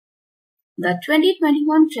The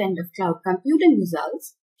 2021 trend of cloud computing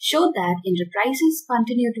results show that enterprises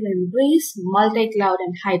continue to embrace multi-cloud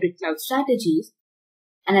and hybrid cloud strategies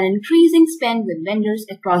and an increasing spend with vendors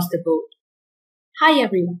across the board. Hi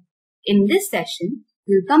everyone. In this session,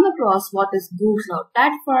 we'll come across what is Google Cloud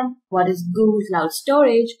Platform, what is Google Cloud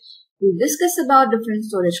Storage, we'll discuss about different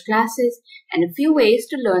storage classes and a few ways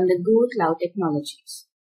to learn the Google Cloud technologies.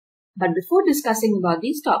 But before discussing about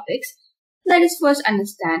these topics, let us first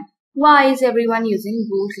understand why is everyone using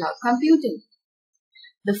Google Cloud Computing.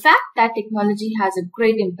 The fact that technology has a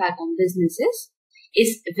great impact on businesses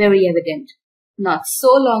is very evident. Not so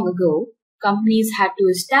long ago, companies had to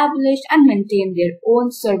establish and maintain their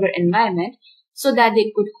own server environment so that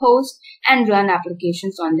they could host and run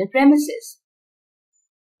applications on their premises.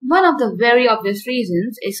 One of the very obvious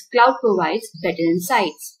reasons is cloud provides better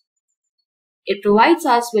insights. It provides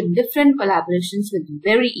us with different collaborations with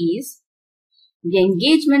very ease. The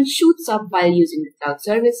engagement shoots up while using the cloud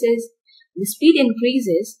services, the speed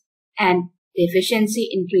increases, and the efficiency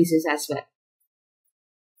increases as well.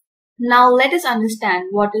 Now let us understand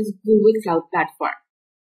what is Google Cloud Platform.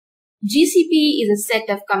 GCP is a set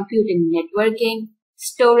of computing networking,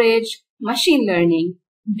 storage, machine learning,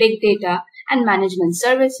 big data, and management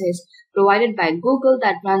services provided by Google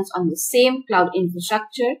that runs on the same cloud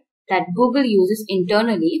infrastructure that Google uses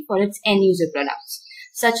internally for its end-user products,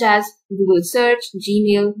 such as Google Search,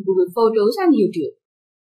 Gmail, Google Photos, and YouTube.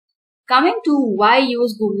 Coming to why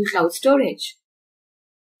use Google Cloud Storage.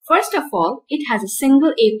 First of all, it has a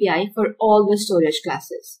single API for all the storage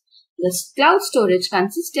classes. The Cloud Storage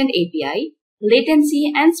Consistent API,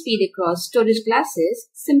 latency and speed across storage classes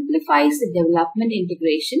simplifies the development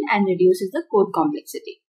integration and reduces the code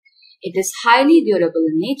complexity. It is highly durable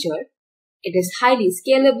in nature. It is highly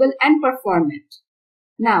scalable and performant.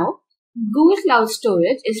 Now, Google Cloud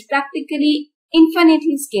Storage is practically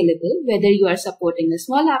infinitely scalable whether you are supporting a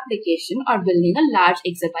small application or building a large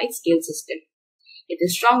exabyte scale system. It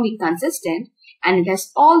is strongly consistent and it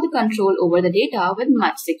has all the control over the data with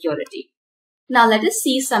much security. Now let us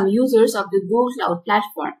see some users of the Google Cloud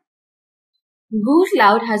Platform. Google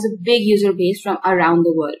Cloud has a big user base from around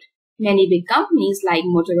the world. Many big companies like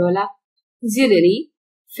Motorola, Xerox,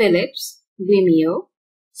 Philips, Vimeo,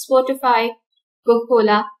 Spotify,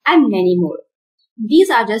 Coca-Cola, and many more. These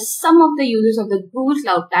are just some of the users of the Google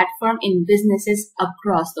Cloud Platform in businesses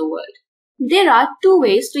across the world. There are two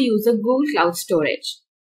ways to use the Google Cloud Storage.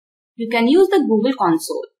 You can use the Google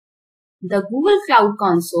Console. The Google Cloud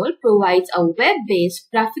Console provides a web-based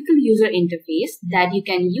graphical user interface that you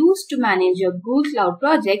can use to manage your Google Cloud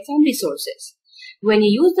projects and resources. When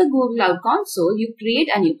you use the Google Cloud Console, you create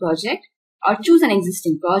a new project or choose an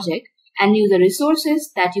existing project and use the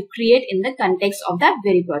resources that you create in the context of that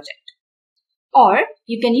very project. Or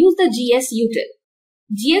you can use the GSUtil.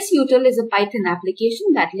 GSUtil is a Python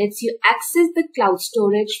application that lets you access the cloud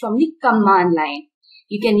storage from the command line.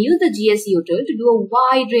 You can use the GSUtil to do a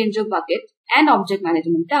wide range of bucket and object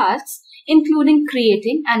management tasks, including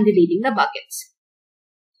creating and deleting the buckets.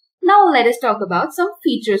 Now let us talk about some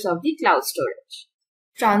features of the cloud storage.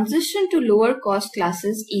 Transition to lower cost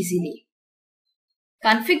classes easily.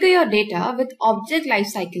 Configure your data with Object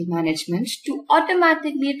Lifecycle Management to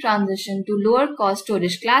automatically transition to lower cost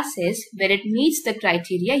storage classes where it meets the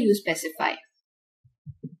criteria you specify.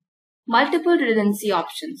 Multiple redundancy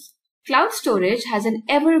options. Cloud storage has an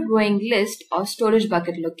ever-growing list of storage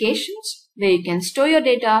bucket locations where you can store your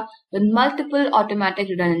data with multiple automatic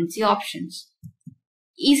redundancy options.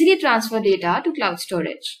 Easily transfer data to cloud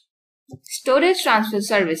storage. Storage transfer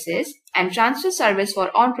services and transfer service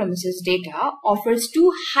for on-premises data offers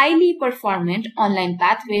two highly performant online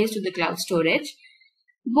pathways to the cloud storage,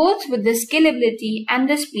 both with the scalability and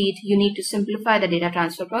the speed you need to simplify the data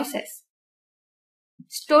transfer process.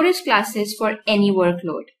 Storage classes for any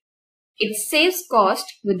workload. It saves cost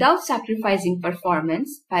without sacrificing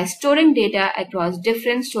performance by storing data across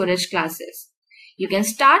different storage classes. You can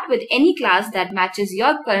start with any class that matches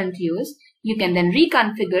your current use. You can then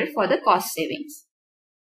reconfigure for the cost savings.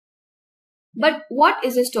 But what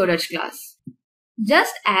is a storage class?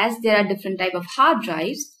 Just as there are different types of hard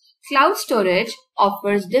drives, cloud storage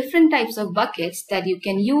offers different types of buckets that you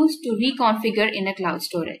can use to reconfigure in a cloud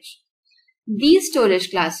storage. These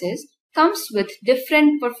storage classes comes with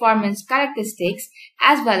different performance characteristics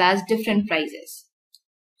as well as different prices.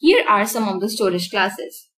 Here are some of the storage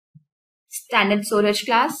classes. Standard storage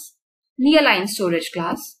class, Nearline storage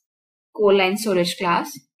class, Coldline storage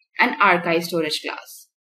class, and Archive storage class.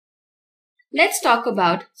 Let's talk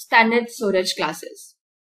about standard storage classes.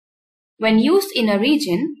 When used in a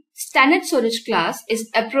region, Standard storage class is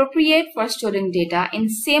appropriate for storing data in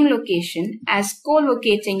same location as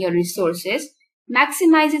co-locating your resources,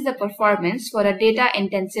 maximizes the performance for a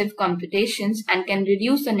data-intensive computations and can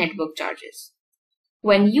reduce the network charges.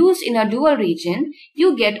 When used in a dual region,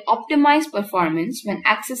 you get optimized performance when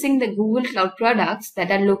accessing the Google Cloud products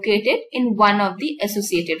that are located in one of the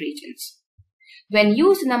associated regions. When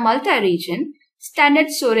used in a multi-region, standard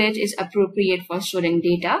storage is appropriate for storing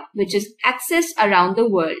data which is accessed around the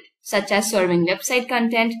world, such as serving website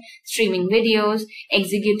content, streaming videos,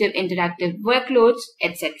 executive interactive workloads,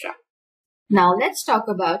 etc. Now let's talk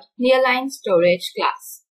about Nearline storage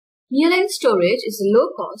class. Nearline storage is a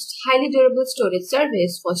low-cost, highly durable storage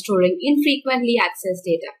service for storing infrequently accessed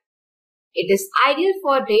data. It is ideal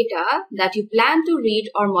for data that you plan to read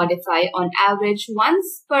or modify on average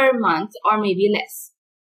once per month or maybe less.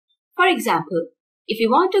 For example, if you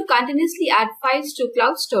want to continuously add files to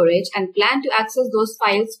cloud storage and plan to access those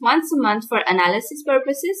files once a month for analysis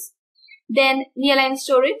purposes, then Nearline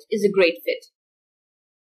storage is a great fit.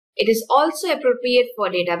 It is also appropriate for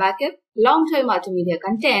data backup, long-term multimedia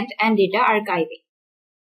content, and data archiving.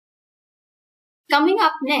 Coming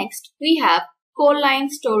up next, we have Coldline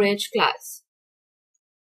storage class.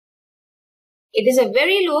 It is a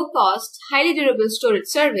very low-cost, highly durable storage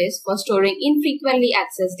service for storing infrequently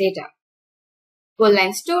accessed data.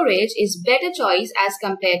 Coldline storage is better choice as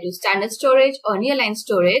compared to standard storage or nearline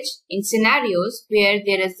storage in scenarios where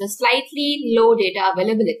there is a slightly low data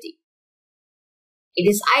availability. It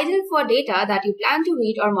is ideal for data that you plan to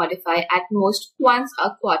read or modify at most once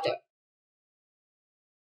a quarter.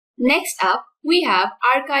 Next up, we have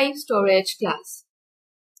Archive storage class.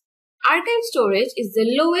 Archive storage is the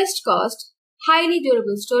lowest cost, highly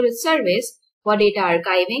durable storage service for data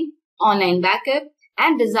archiving, online backup,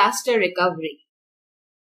 and disaster recovery.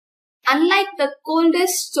 Unlike the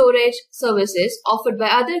coldest storage services offered by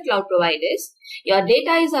other cloud providers, your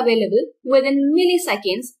data is available within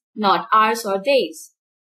milliseconds, not hours or days.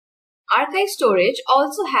 Archive storage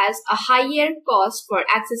also has a higher cost for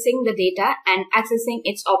accessing the data and accessing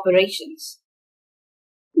its operations.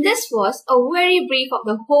 This was a very brief of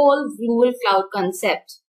the whole Google Cloud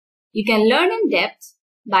concept. You can learn in depth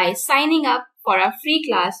by signing up for a free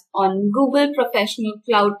class on Google Professional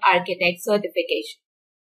Cloud Architect Certification.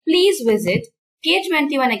 Please visit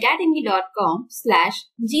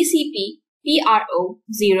K21Academy.com/GCP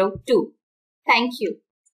Pro02. Thank you.